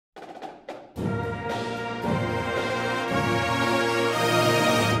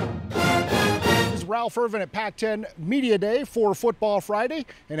Ralph Irvin at Pac-10 Media Day for Football Friday.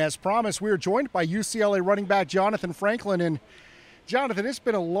 And as promised, we are joined by UCLA running back Johnathan Franklin. And Johnathan, it's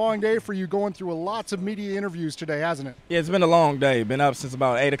been a long day for you going through lots of media interviews today, hasn't it? Yeah, it's been a long day. Been up since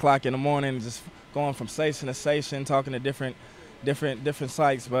about 8 o'clock in the morning, just going from station to station, talking to different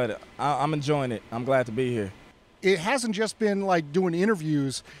sites. But I'm enjoying it. I'm glad to be here. It hasn't just been like doing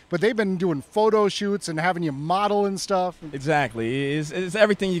interviews, but they've been doing photo shoots and having you model and stuff. Exactly. It's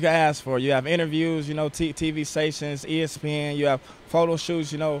everything you can ask for. You have interviews, TV stations, ESPN. You have photo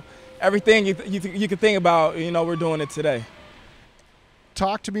shoots, everything you can think about, we're doing it today.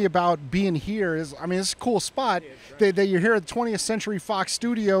 Talk to me about being here. It's a cool spot that you're here at the 20th Century Fox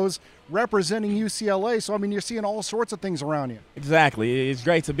Studios representing UCLA. So, you're seeing all sorts of things around you. Exactly. It's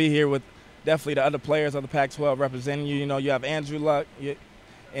great to be here with definitely the other players of the Pac-12 representing you. You have Andrew Luck,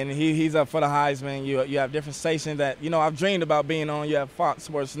 and he's up for the Heisman. You have different stations that, I've dreamed about being on. You have Fox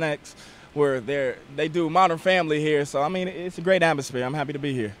Sports Next, where they do Modern Family here. So, it's a great atmosphere. I'm happy to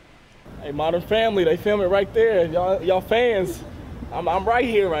be here. Hey, Modern Family, they film it right there. Y'all fans, I'm right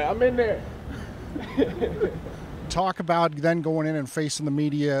here, right? I'm in there. Talk about then going in and facing the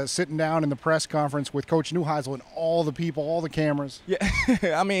media, sitting down in the press conference with Coach Neuheisel and all the people, all the cameras. Yeah,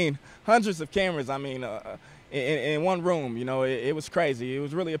 hundreds of cameras. In one room, it was crazy. It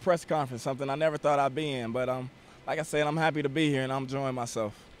was really a press conference, something I never thought I'd be in. But like I said, I'm happy to be here and I'm enjoying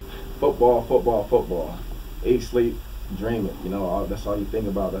myself. Football, football, football. Eat, sleep, dream it. That's all you think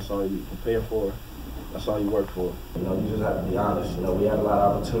about. That's all you prepare for. That's all you work for. You just have to be honest. We had a lot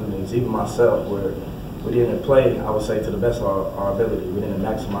of opportunities, even myself, where we didn't play, I would say, to the best of our ability. We didn't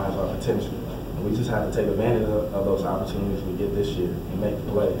maximize our potential. And we just have to take advantage of those opportunities we get this year and make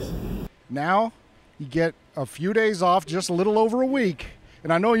the plays. Now you get a few days off, just a little over a week.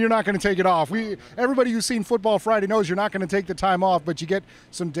 And I know you're not going to take it off. Everybody who's seen Football Friday knows you're not going to take the time off, but you get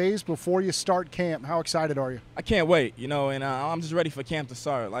some days before you start camp. How excited are you? I can't wait, and I'm just ready for camp to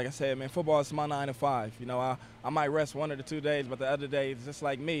start. Like I said, football is my 9 to 5. I might rest 1 or 2 days, but the other days, just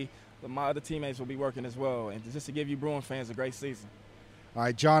like me, my other teammates will be working as well, and just to give you Bruin fans a great season. All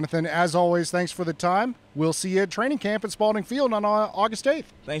right, Johnathan, as always, thanks for the time. We'll see you at training camp at Spalding Field on August 8th.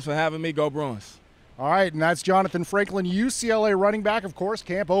 Thanks for having me. Go Bruins. All right, and that's Johnathan Franklin, UCLA running back. Of course,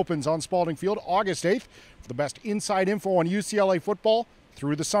 camp opens on Spalding Field August 8th. For the best inside info on UCLA football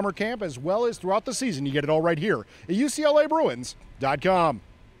through the summer camp as well as throughout the season, you get it all right here at UCLABruins.com.